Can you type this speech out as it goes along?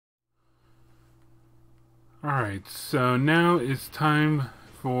Alright, so now it's time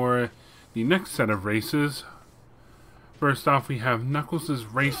for the next set of races. First off, we have Knuckles'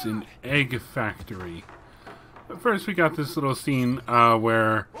 race in Egg Factory. But first, we got this little scene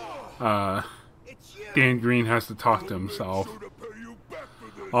where Dan Green has to talk to himself.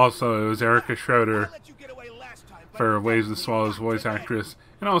 Also, it was Erica Schroeder for Waves of Swallow's voice actress,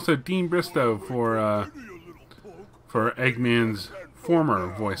 and also Dean Bristow for Eggman's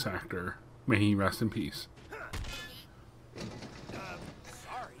former voice actor. May he rest in peace.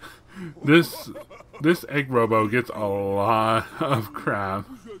 This Egg Robo gets a lot of crap.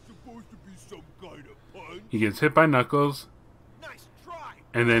 He gets hit by Knuckles,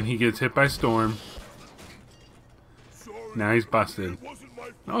 and then he gets hit by Storm. Now he's busted.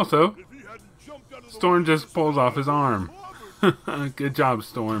 Also, Storm just pulls off his arm. Good job,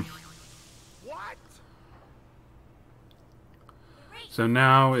 Storm. So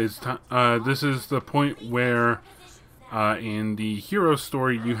now it's this is the point where in the hero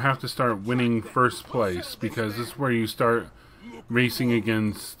story you have to start winning first place, because this is where you start racing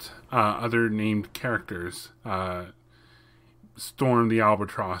against other named characters. Storm the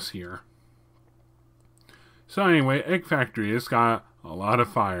Albatross here. So anyway, Egg Factory has got a lot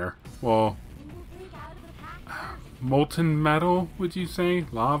of fire. Well, molten metal, would you say?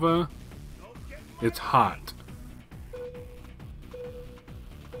 Lava? It's hot.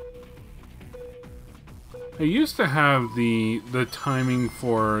 I used to have the timing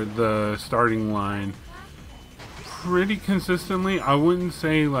for the starting line pretty consistently. I wouldn't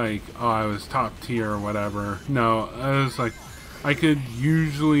say like, oh, I was top tier or whatever. No, I was like, I could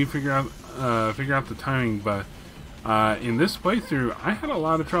usually figure out the timing, but in this playthrough, I had a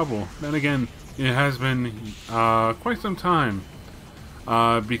lot of trouble. Then again, it has been quite some time.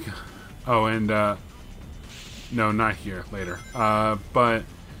 Because no, not here. Later. But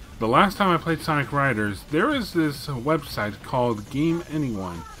the last time I played Sonic Riders, there was this website called Game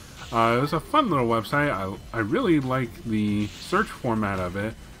Anyone. It was a fun little website. I really like the search format of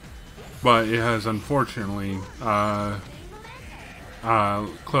it, but it has unfortunately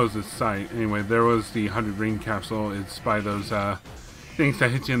closed its site. Anyway, there was the 100 Ring Capsule. It's by those things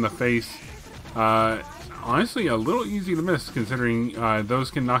that hit you in the face. Honestly, a little easy to miss, considering those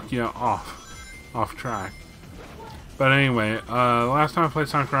can knock you off track. But anyway, last time I played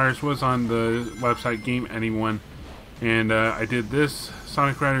Sonic Riders was on the website Game Anyone, and I did this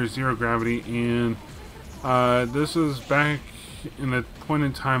Sonic Riders Zero Gravity, and this was back in a point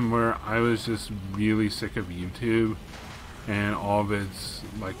in time where I was just really sick of YouTube and all of its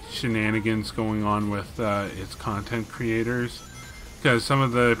like shenanigans going on with its content creators, because some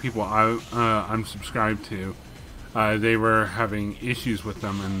of the people I'm subscribed to, they were having issues with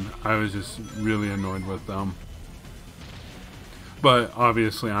them, and I was just really annoyed with them. But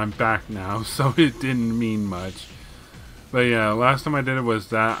obviously I'm back now, so it didn't mean much. But yeah, last time I did it was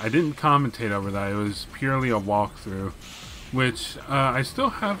that. I didn't commentate over that. It was purely a walkthrough, which I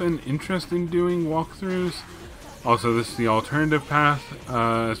still have an interest in doing walkthroughs. Also, this is the alternative path.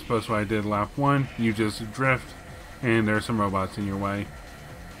 I suppose what I did lap 1. You just drift, and there's some robots in your way.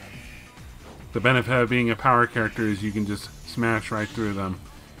 The benefit of being a power character is you can just smash right through them.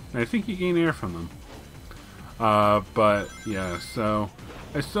 And I think you gain air from them. But yeah, so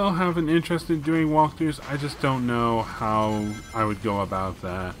I still have an interest in doing walkthroughs. I just don't know how I would go about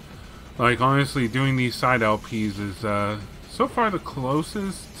that. Like, honestly, doing these side LPs is so far the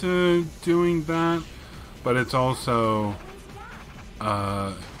closest to doing that, but it's also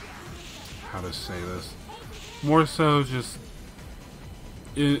how to say this, more so just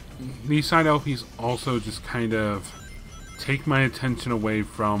these side LPs also just kind of take my attention away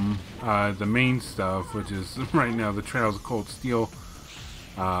from the main stuff, which is right now the Trails of Cold Steel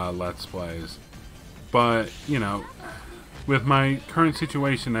Let's Plays. But, you know, with my current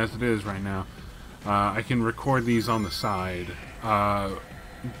situation as it is right now, I can record these on the side. And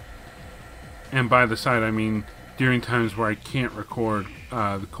by the side, I mean during times where I can't record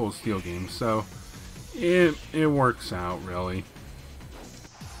the Cold Steel games. So, it works out, really.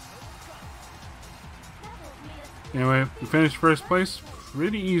 Anyway, we finished first place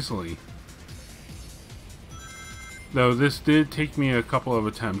pretty easily. Though this did take me a couple of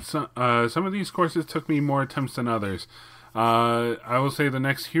attempts. Some of these courses took me more attempts than others. I will say the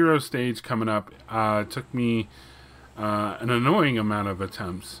next hero stage coming up took me an annoying amount of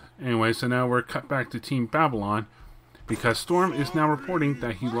attempts. Anyway, so now we're cut back to Team Babylon, because Storm is now reporting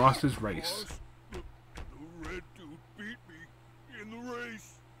that he lost his race.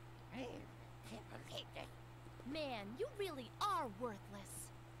 Man, you really are worthless.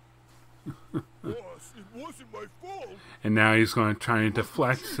 Boss, it wasn't And now he's going to try and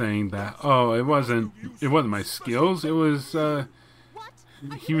deflect, saying that, oh, it wasn't my skills, it was,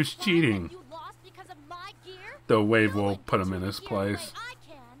 he was cheating. The wave will put him in his place.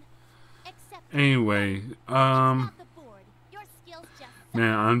 Anyway, man,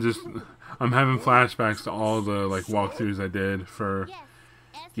 I'm having flashbacks to all the, like, walkthroughs I did for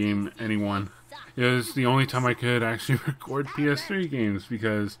Game Anyone. It was the only time I could actually record PS3 games,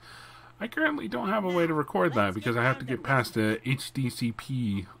 because I currently don't have a way to record that, because I have to get past the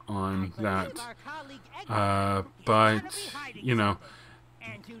HDCP on that. But, you know,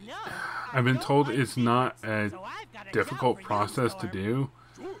 I've been told it's not a difficult process to do.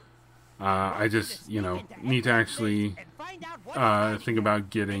 I just, you know, need to actually think about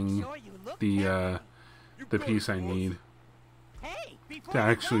getting the piece I need to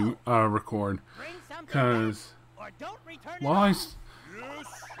actually record. Because while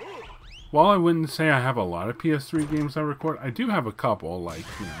I wouldn't say I have a lot of PS3 games I record, I do have a couple, like,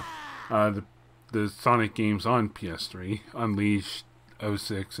 you know, the Sonic games on PS3, Unleashed,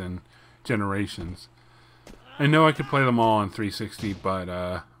 06, and Generations. I know I could play them all on 360,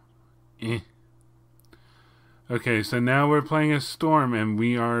 but, Okay, so now we're playing as Storm, and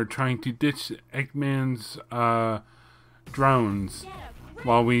we are trying to ditch Eggman's, drones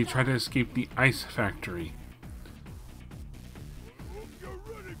while we try to escape the ice factory.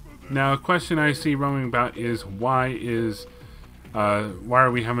 Now, a question I see roaming about is why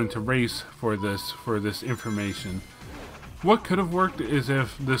are we having to race for this information? What could have worked is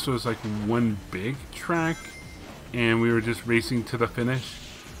if this was like one big track and we were just racing to the finish.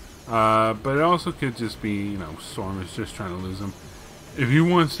 But it also could just be, you know, Storm is just trying to lose him. If you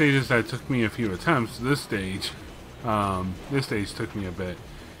want stages that took me a few attempts, this stage took me a bit,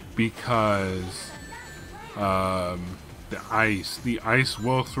 because the ice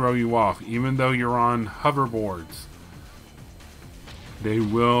will throw you off, even though you're on hoverboards. They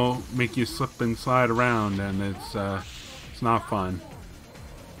will make you slip and slide around, and it's not fun.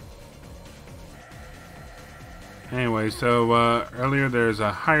 Anyway, so earlier there's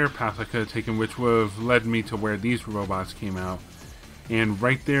a higher path I could have taken, which would have led me to where these robots came out. And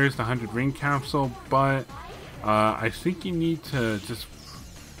right there is the 100 ring capsule, but I think you need to just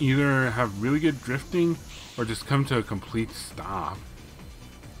either have really good drifting or just come to a complete stop.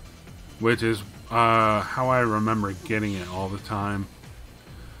 Which is how I remember getting it all the time.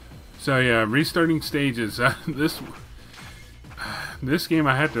 So yeah, restarting stages. This game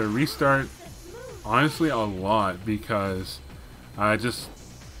I had to restart, honestly, a lot, because I just,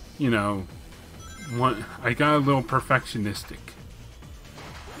 you know, I got a little perfectionistic.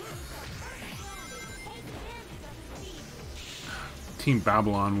 Team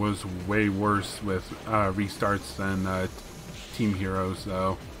Babylon was way worse with restarts than Team Heroes,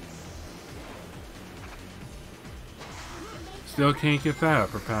 though. Still can't get that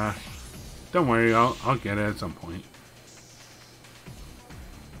upper path. Don't worry, I'll get it at some point.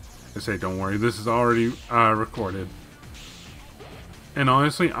 I say don't worry, this is already recorded. And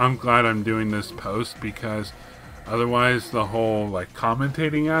honestly, I'm glad I'm doing this post, because otherwise the whole, like,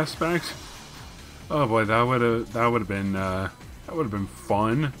 commentating aspect, oh boy, that would have been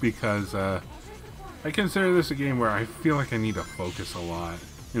fun, because I consider this a game where I feel like I need to focus a lot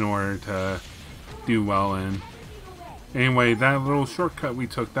in order to do well in. Anyway, that little shortcut we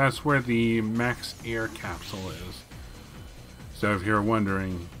took, that's where the Max Air capsule is. So if you're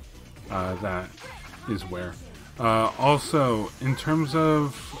wondering, that is where. Also, in terms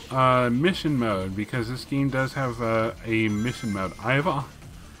of mission mode, because this game does have a mission mode,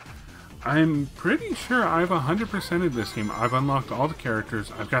 I'm pretty sure I've 100%ed this game. I've unlocked all the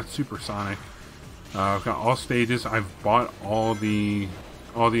characters. I've got Supersonic. I've got all stages. I've bought all the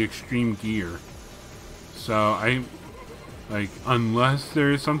extreme gear. So unless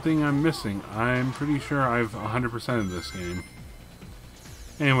there is something I'm missing, I'm pretty sure I've 100%ed this game.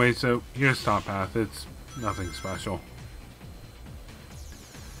 Anyway, so here's Top Path. It's nothing special.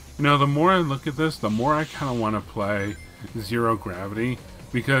 You know, the more I look at this, the more I kind of want to play Zero Gravity,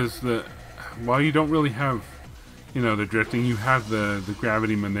 because while you don't really have, you know, the drifting, you have the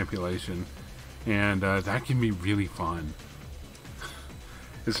gravity manipulation, and that can be really fun.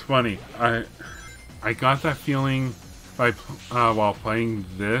 It's funny. I got that feeling while playing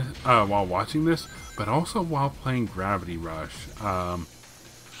this, while watching this, but also while playing Gravity Rush.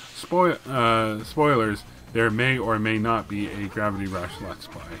 Spoilers, there may or may not be a Gravity Rush Let's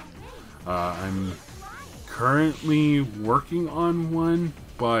Play. I'm currently working on one,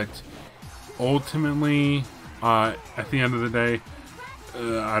 but ultimately, at the end of the day,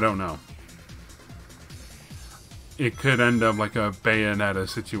 I don't know. it could end up like a Bayonetta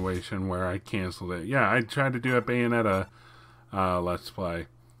situation where I canceled it. Yeah, I tried to do a Bayonetta Let's Play,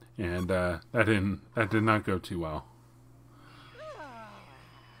 and that did not go too well.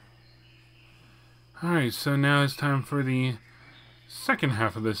 Alright, so now it's time for the second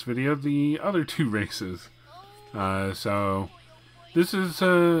half of this video, the other two races. So this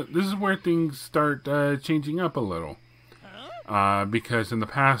is where things start changing up a little. Because in the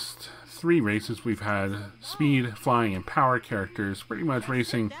past 3 races we've had speed, flying, and power characters pretty much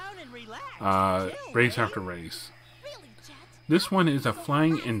racing race after race. This one is a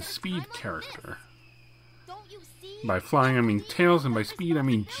flying and speed character. By flying I mean Tails, and by speed I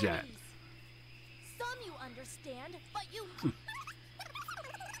mean Jet.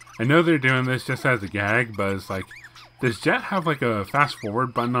 I know they're doing this just as a gag, but it's like, does Jet have like a fast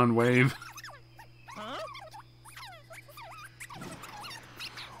forward button on Wave?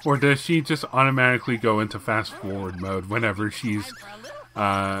 Or does she just automatically go into fast forward mode whenever she's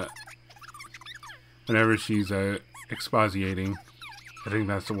exposiating? I think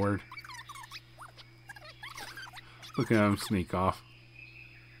that's the word. Look at him sneak off.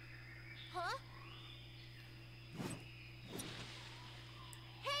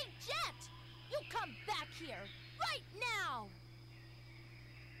 Hey, Jet! You come back here right now!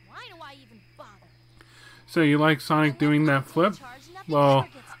 Why do I even bother? So you like Sonic doing that flip? Well,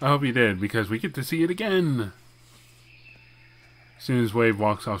 I hope you did, because we get to see it again. As soon as Wave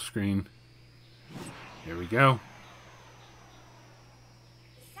walks off screen. Here we go.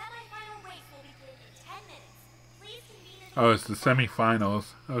 Oh, it's the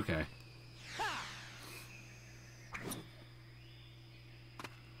semi-finals. Okay.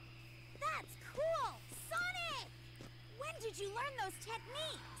 That's cool! Sonic! When did you learn those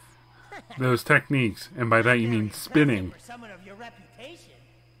techniques? Those techniques, and by that you mean spinning.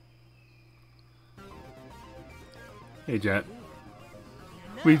 Hey, Jet.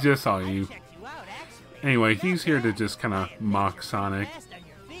 We just saw you. Anyway, he's here to just kind of mock Sonic.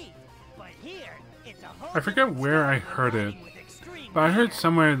 I forget where I heard it, but I heard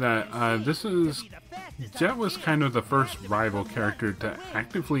somewhere that Jet was kind of the first rival character to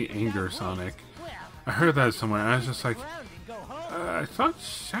actively anger Sonic. I heard that somewhere, and I was just like, I thought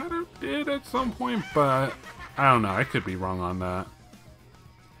Shadow did at some point, but I don't know, I could be wrong on that.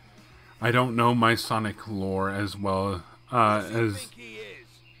 I don't know my Sonic lore as well as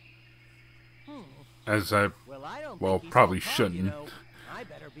I probably shouldn't. I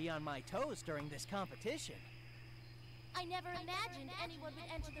better be on my toes during this competition. I never imagined anyone would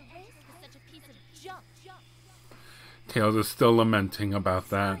enter the race with such a piece of junk. Tails is still lamenting about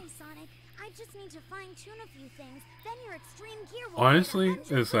that. Sorry, Sonic. I just need to fine-tune a few things. Then your extreme gear will Honestly,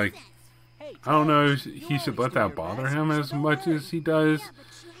 it's like, I don't know if he should let that bother him as much as he does,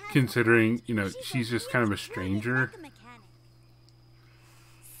 considering, you know, she's just kind of a stranger.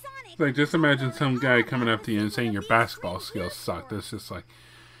 Like, just imagine some guy coming up to you and saying your basketball skills suck. It's just like,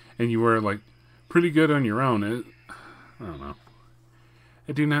 and you were like pretty good on your own. I don't know.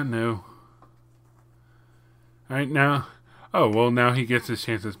 I do not know. Alright, now, oh, well, now he gets his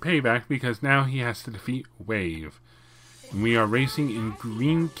chance as payback because now he has to defeat Wave. And we are racing in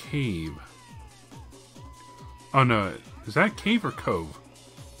Green Cave. Oh no, is that Cave or Cove?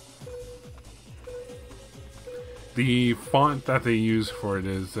 The font that they use for it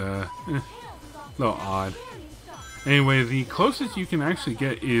is a little odd. Anyway, the closest you can actually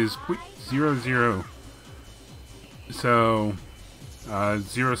get is 0.00. So,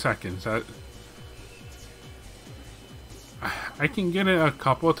 0 seconds. I can get it a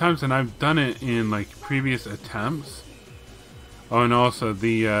couple of times, and I've done it in like previous attempts. Oh, and also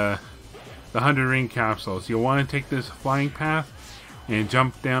the 100 ring capsules. You'll want to take this flying path and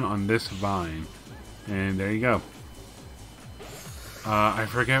jump down on this vine, and there you go. I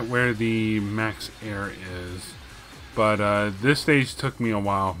forget where the max air is, but this stage took me a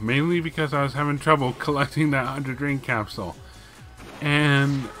while, mainly because I was having trouble collecting that 100 ring capsule.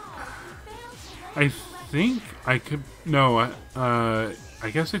 And I think I could, no, I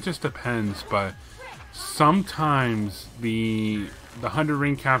guess it just depends, but sometimes the 100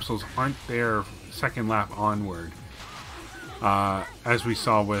 ring capsules aren't there second lap onward, as we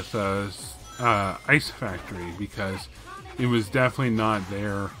saw with Ice Factory, because it was definitely not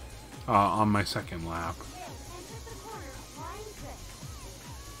there on my second lap.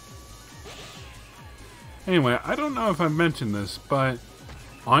 Anyway, I don't know if I've mentioned this, but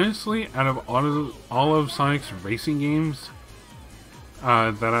honestly, out of all of Sonic's racing games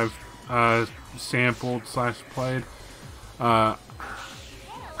that I've sampled / played,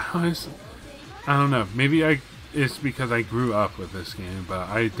 honestly, I don't know. Maybe it's because I grew up with this game, but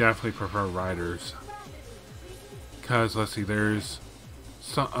I definitely prefer Riders. because let's see, there's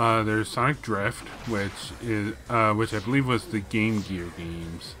Sonic Drift, which I believe was the Game Gear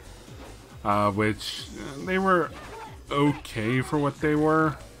games, which they were okay for what they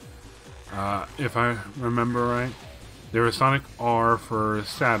were, if I remember right. There was Sonic R for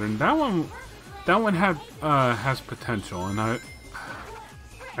Saturn. That one has potential, and I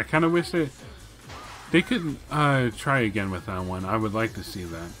kind of wish they could try again with that one. I would like to see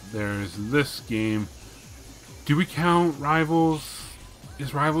that. There's this game. Do we count Rivals?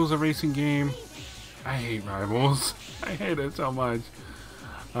 Is Rivals a racing game? I hate Rivals. I hate it so much.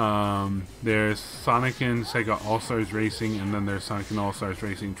 There's Sonic and Sega All-Stars Racing, and then there's Sonic and All-Stars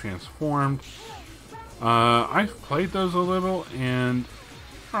Racing Transformed. I've played those a little, and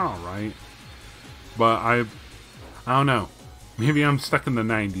alright. But I don't know. Maybe I'm stuck in the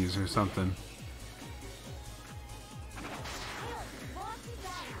 90s or something.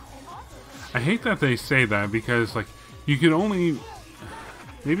 I hate that they say that, because like you could only,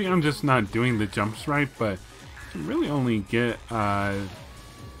 maybe I'm just not doing the jumps right, but you really only get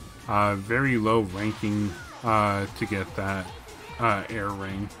very low ranking to get that air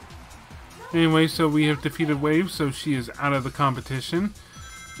ring. Anyway, so we have defeated Wave, so she is out of the competition.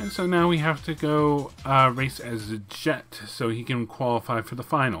 And so now we have to go race as a Jet so he can qualify for the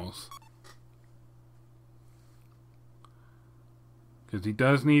finals. Because he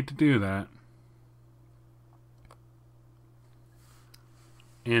does need to do that.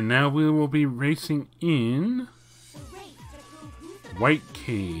 And now we will be racing in White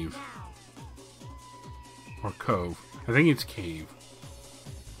Cave. Or Cove. I think it's Cave.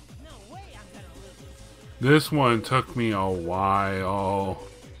 This one took me a while.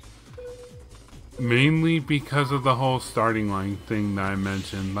 Mainly because of the whole starting line thing that I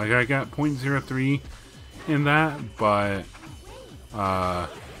mentioned. Like, I got 0.03 in that, but I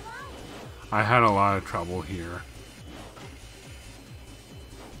had a lot of trouble here.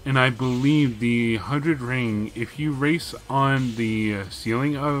 And I believe the 100 ring, if you race on the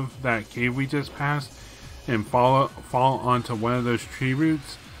ceiling of that cave we just passed and fall onto one of those tree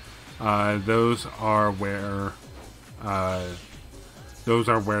roots, those are where the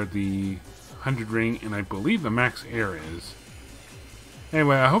 100 ring and I believe the max air is.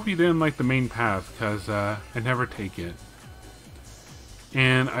 Anyway, I hope you didn't like the main path, because I never take it.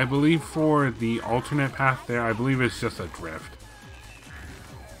 And I believe for the alternate path there, I believe it's just a drift.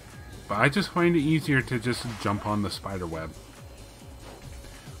 But I just find it easier to just jump on the spider web.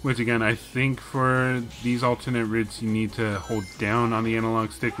 Which again, I think for these alternate routes you need to hold down on the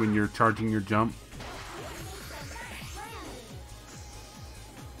analog stick when you're charging your jump.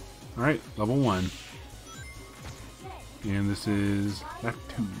 Alright, level 1. And this is lap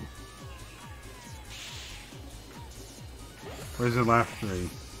 2. Where's the lap 3?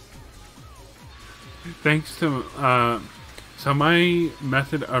 Thanks to, so my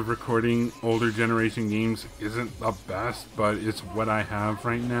method of recording older generation games isn't the best, but it's what I have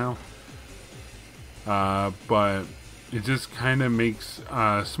right now. But it just kind of makes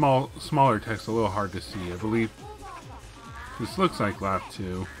smaller text a little hard to see. I believe this looks like lap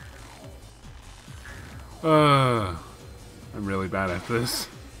 2. I'm really bad at this.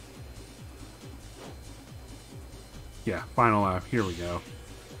 Yeah, final lap. Here we go.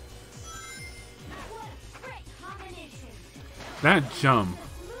 That jump,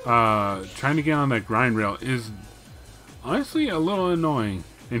 trying to get on that grind rail is honestly a little annoying.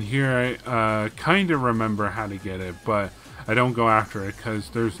 And here I kind of remember how to get it, but I don't go after it because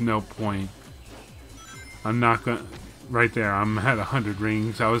there's no point. I'm not going to... Right there, I'm at 100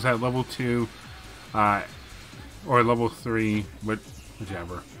 rings. I was at level 2, or level 3,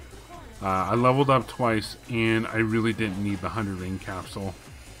 whichever. I leveled up twice, and I really didn't need the 100 ring capsule.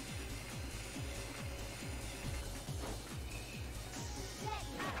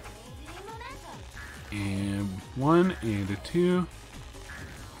 And 1 and a 2.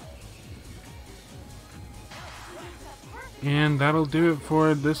 And that'll do it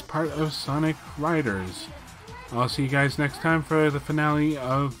for this part of Sonic Riders. I'll see you guys next time for the finale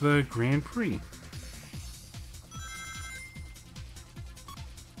of the Grand Prix.